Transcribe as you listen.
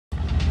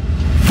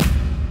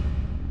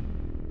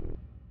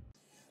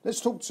Let's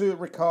talk to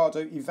Ricardo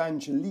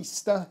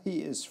Evangelista.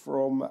 He is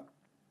from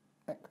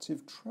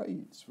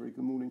ActivTrades. Very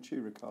good morning to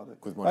you, Ricardo.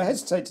 Good morning. I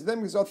hesitated then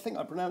because I think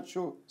I pronounced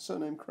your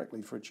surname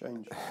correctly for a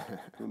change.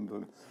 Boom,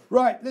 boom.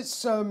 Right,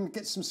 let's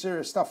get some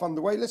serious stuff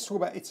underway. Let's talk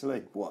about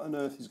Italy. What on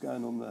earth is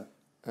going on there?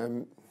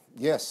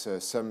 Yes,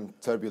 some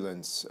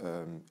turbulence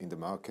in the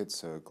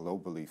markets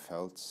globally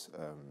felt.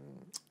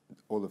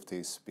 All of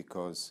this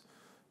because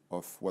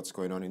of what's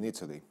going on in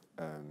Italy.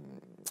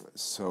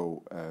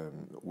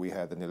 We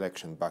had an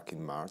election back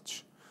in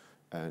March,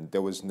 and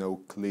there was no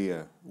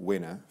clear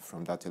winner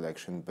from that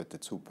election, but the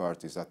two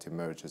parties that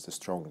emerged as the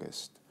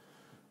strongest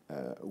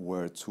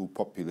were two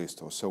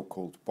populist or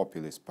so-called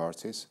populist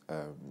parties,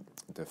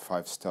 the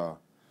Five Star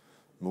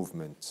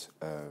Movement,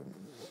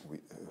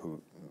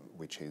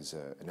 which is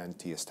an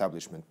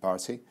anti-establishment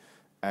party,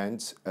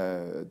 and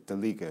the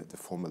Lega, the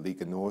former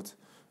Lega Nord,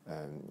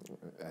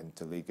 and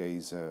the Lega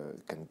is,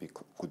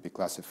 could be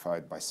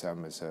classified by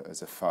some as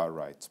a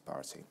far-right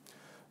party.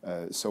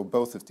 So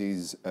both of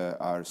these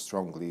are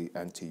strongly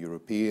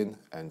anti-European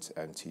and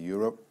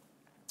anti-Euro,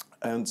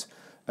 and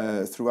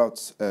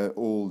throughout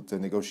all the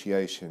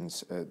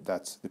negotiations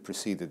that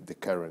preceded the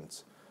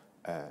current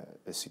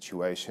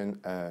situation,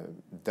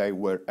 they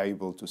were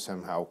able to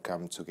somehow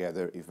come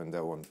together, even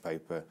though on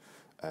paper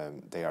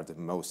they are the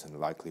most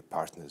unlikely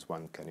partners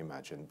one can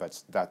imagine.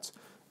 But that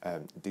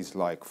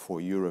dislike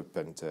for Europe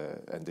and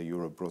the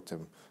Euro brought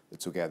them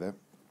together,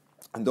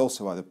 and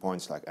also other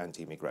points like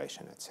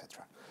anti-immigration,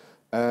 etc.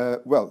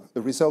 Well,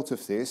 the result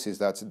of this is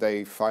that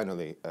they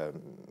finally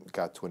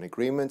got to an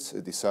agreement,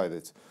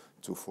 decided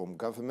to form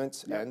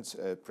government, and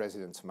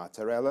President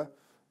Mattarella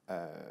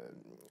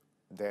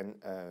then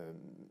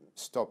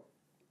stopped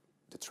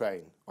the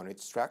train on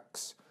its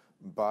tracks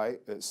by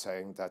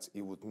saying that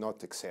he would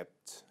not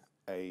accept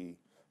a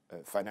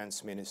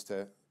finance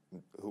minister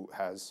who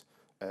has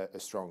a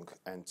strong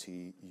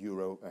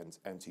anti-Euro and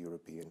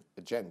anti-European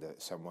agenda,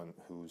 someone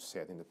who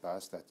said in the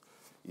past that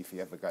if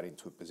he ever got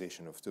into a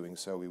position of doing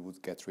so, he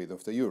would get rid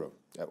of the Euro,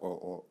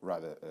 or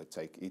rather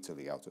take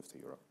Italy out of the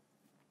Euro.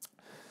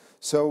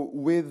 So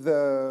with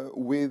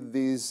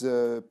this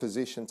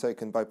position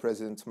taken by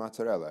President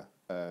Mattarella,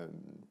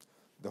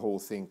 the whole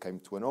thing came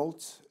to an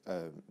halt.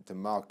 The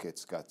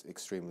markets got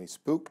extremely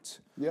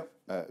spooked,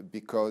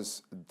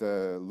 because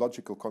the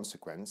logical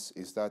consequence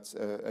is that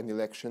an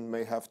election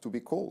may have to be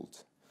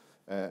called.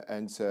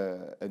 And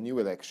a new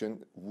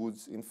election would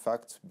in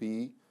fact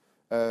be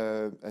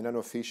an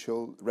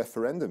unofficial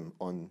referendum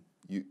on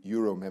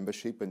Euro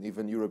membership and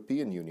even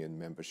European Union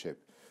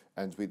membership.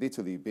 And with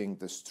Italy being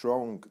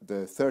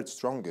the third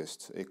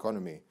strongest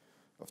economy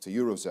of the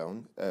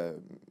Eurozone,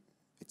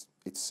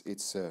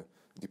 its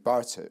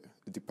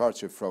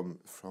departure from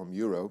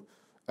Euro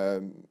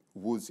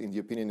would, in the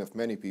opinion of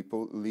many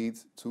people, lead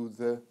to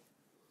the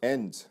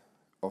end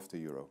of the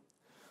Euro.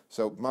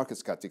 So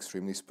markets got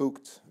extremely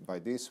spooked by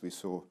this. We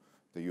saw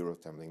the Euro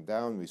tumbling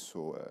down. We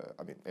saw,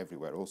 I mean,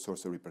 everywhere, all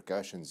sorts of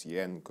repercussions,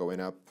 yen going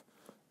up.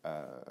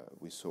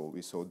 We saw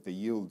the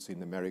yields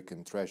in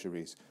American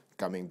treasuries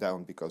coming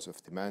down because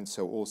of demand.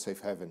 So all safe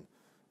haven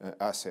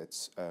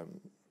assets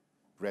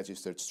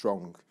registered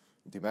strong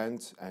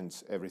demand, and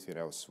everything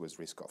else was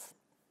risk off.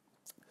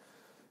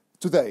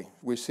 Today,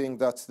 we're seeing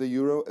that the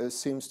Euro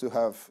seems to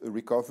have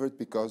recovered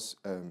because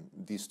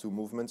these two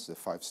movements, the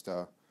Five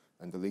Star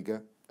and the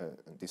Lega,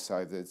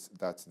 decided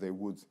that they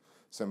would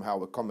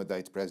somehow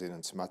accommodate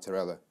President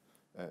Mattarella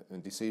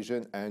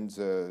decision and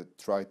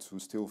try to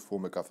still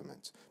form a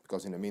government,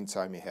 because in the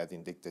meantime he had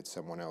indicted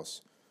someone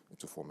else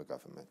to form a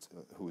government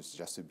who is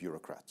just a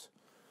bureaucrat.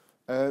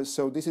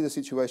 So this is the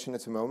situation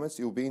at the moment.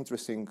 It will be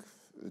interesting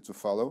to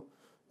follow.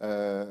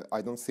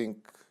 I don't think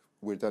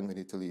we're done with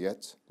Italy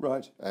yet.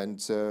 Right. And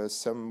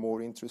some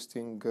more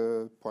interesting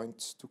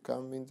points to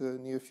come in the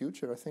near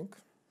future, I think.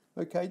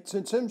 Okay, so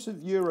in terms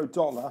of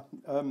euro-dollar,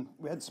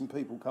 we had some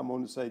people come on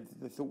and say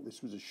they thought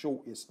this was a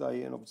short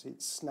yesterday, and obviously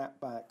it snapped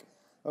back.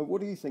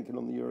 What are you thinking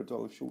on the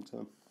euro-dollar short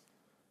term?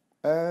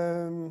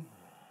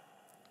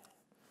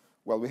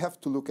 Well, we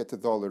have to look at the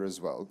dollar as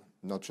well,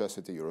 not just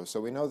at the euro.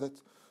 So we know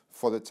that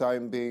for the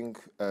time being,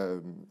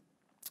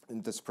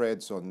 the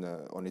spreads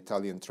on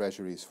Italian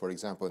treasuries, for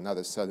example, and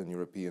other southern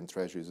European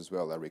treasuries as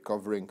well, are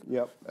recovering.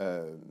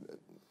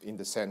 In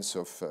the sense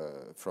of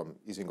from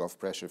easing off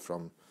pressure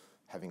from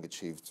having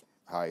achieved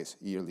highs,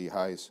 yearly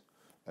highs,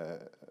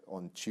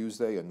 on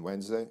Tuesday and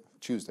Wednesday.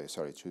 Tuesday.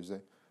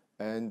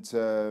 And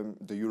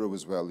the euro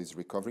as well is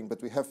recovering,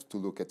 but we have to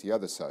look at the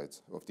other side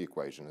of the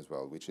equation as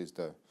well, which is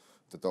the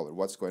dollar.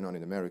 What's going on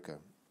in America?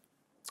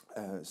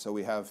 So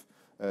we have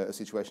a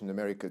situation in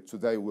America.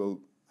 Today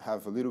we'll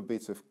have a little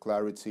bit of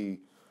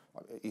clarity,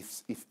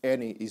 if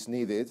any is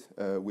needed,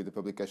 with the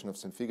publication of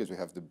some figures. We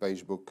have the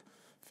beige book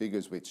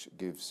figures, which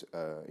gives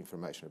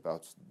information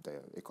about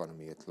the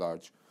economy at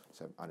large,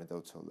 some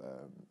anecdotal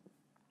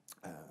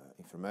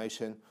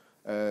information.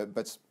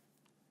 But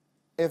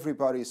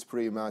everybody is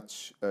pretty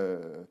much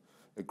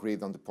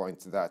agreed on the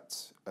point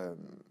that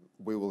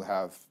we will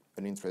have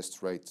an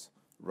interest rate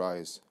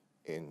rise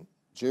in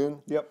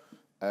June.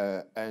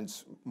 and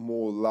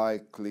more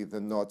likely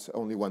than not,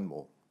 only one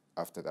more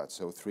after that.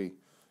 So three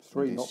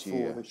not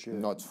four this year.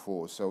 Not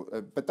four. So,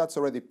 but that's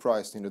already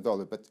priced in the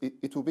dollar. But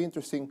it will be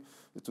interesting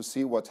to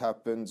see what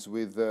happens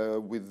with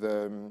the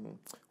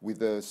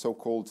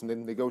so-called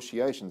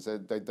negotiations.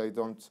 They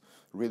don't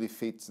really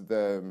fit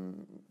the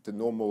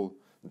normal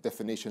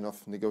definition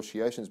of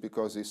negotiations,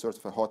 because it's sort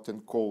of a hot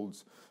and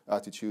cold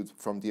attitude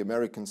from the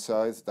American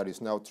side that is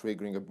now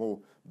triggering a more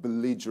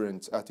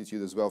belligerent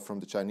attitude as well from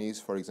the Chinese,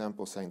 for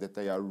example, saying that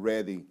they are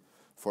ready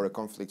for a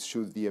conflict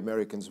should the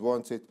Americans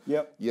want it.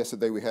 Yep.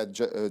 Yesterday we had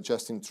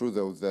Justin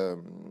Trudeau, the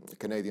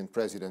Canadian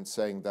president,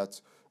 saying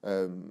that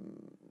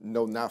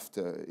no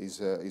NAFTA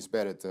is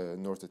better. The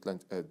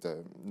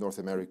North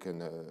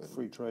American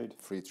free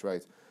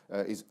trade.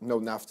 No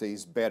NAFTA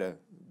is better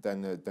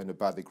than a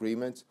bad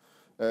agreement.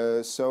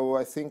 So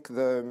I think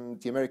the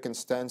American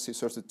stance is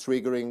sort of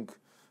triggering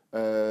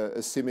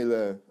a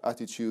similar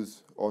attitude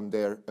on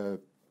their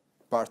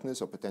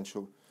partners or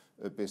potential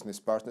business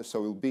partners. So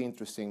it will be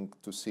interesting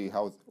to see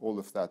how all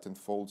of that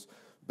unfolds.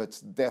 But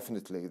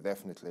definitely,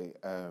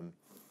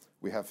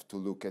 we have to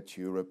look at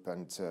Europe,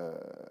 and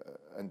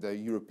the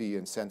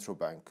European Central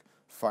Bank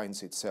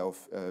finds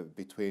itself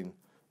between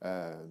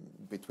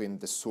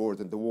the sword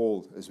and the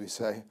wall, as we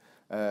say,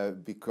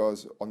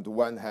 because on the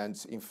one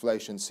hand,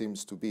 inflation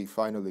seems to be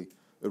finally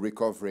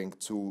recovering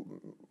to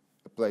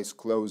a place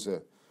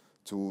closer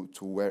to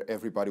where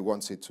everybody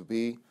wants it to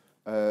be.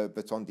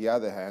 But on the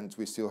other hand,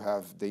 we still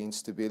have the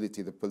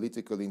instability, the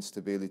political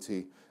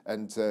instability,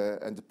 and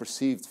the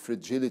perceived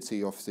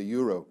fragility of the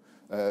euro,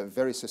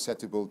 very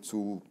susceptible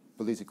to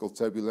political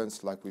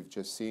turbulence, like we've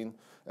just seen.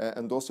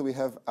 And also we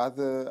have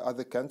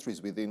other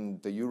countries within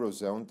the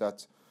eurozone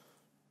that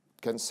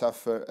can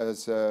suffer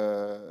as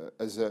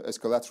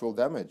collateral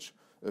damage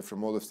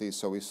from all of this.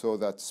 So we saw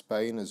that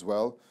Spain as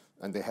well,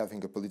 and they're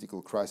having a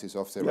political crisis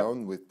of their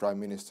own, with Prime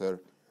Minister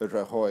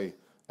Rajoy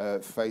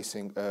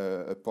facing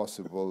a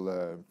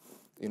possible,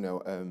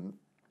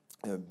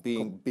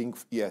 being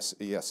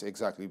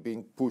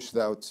being pushed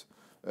out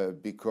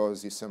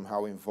because he's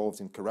somehow involved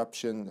in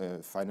corruption,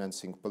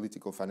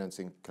 political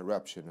financing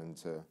corruption,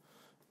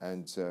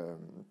 and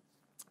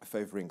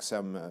favoring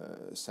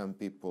some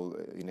people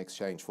in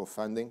exchange for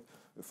funding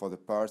for the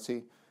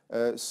party.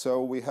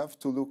 So we have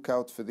to look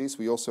out for this.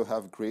 We also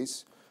have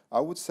Greece. I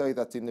would say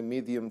that in the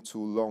medium to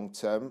long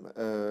term,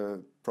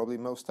 probably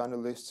most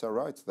analysts are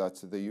right that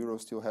the euro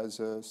still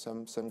has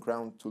some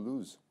ground to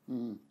lose.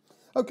 Mm.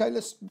 Okay,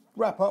 let's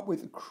wrap up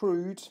with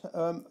crude.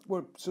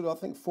 We're sort of, I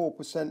think,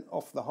 4%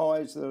 off the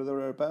highs,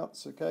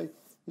 thereabouts. Okay,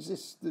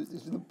 is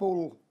the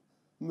bull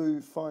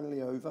move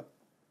finally over?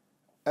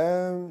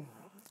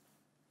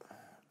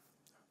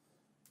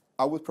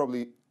 I would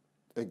probably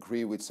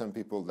agree with some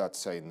people that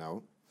say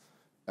no.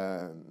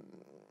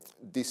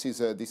 This is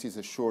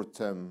a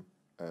short-term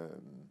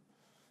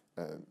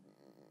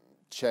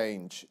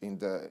change in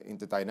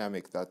the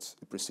dynamic that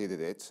preceded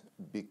it,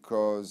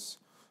 because,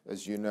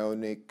 as you know,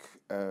 Nick,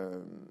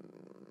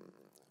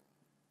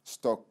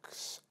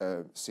 stocks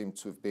seem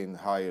to have been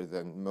higher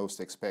than most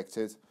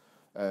expected.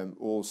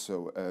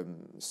 Also,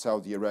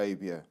 Saudi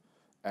Arabia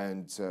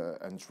and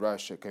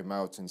Russia came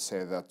out and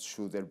said that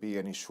should there be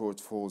any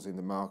shortfalls in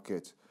the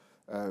market,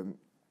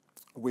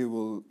 we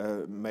will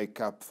make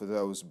up for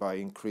those by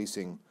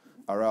increasing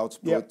our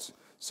output. Yep.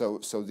 So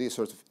this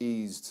sort of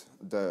eased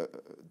the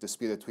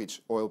speed at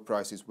which oil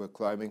prices were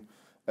climbing.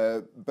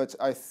 But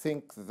I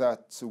think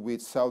that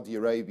with Saudi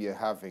Arabia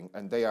having,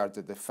 and they are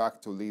the de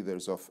facto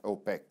leaders of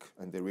OPEC,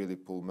 and they really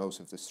pull most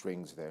of the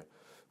strings there,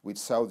 with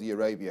Saudi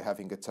Arabia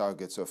having a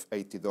target of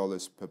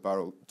 $80 per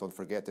barrel, don't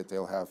forget that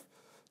they'll have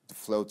the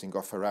floating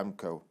of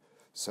Aramco.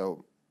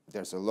 So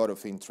there's a lot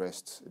of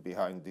interest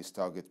behind this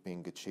target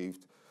being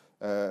achieved.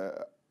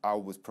 I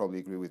would probably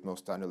agree with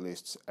most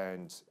analysts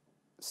and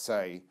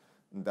say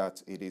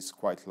that it is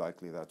quite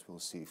likely that we'll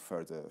see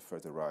further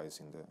rise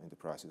in the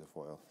prices of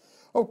oil.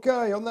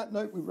 Okay, on that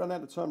note, we've run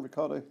out of time,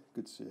 Ricardo.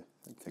 Good to see you.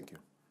 Thank you.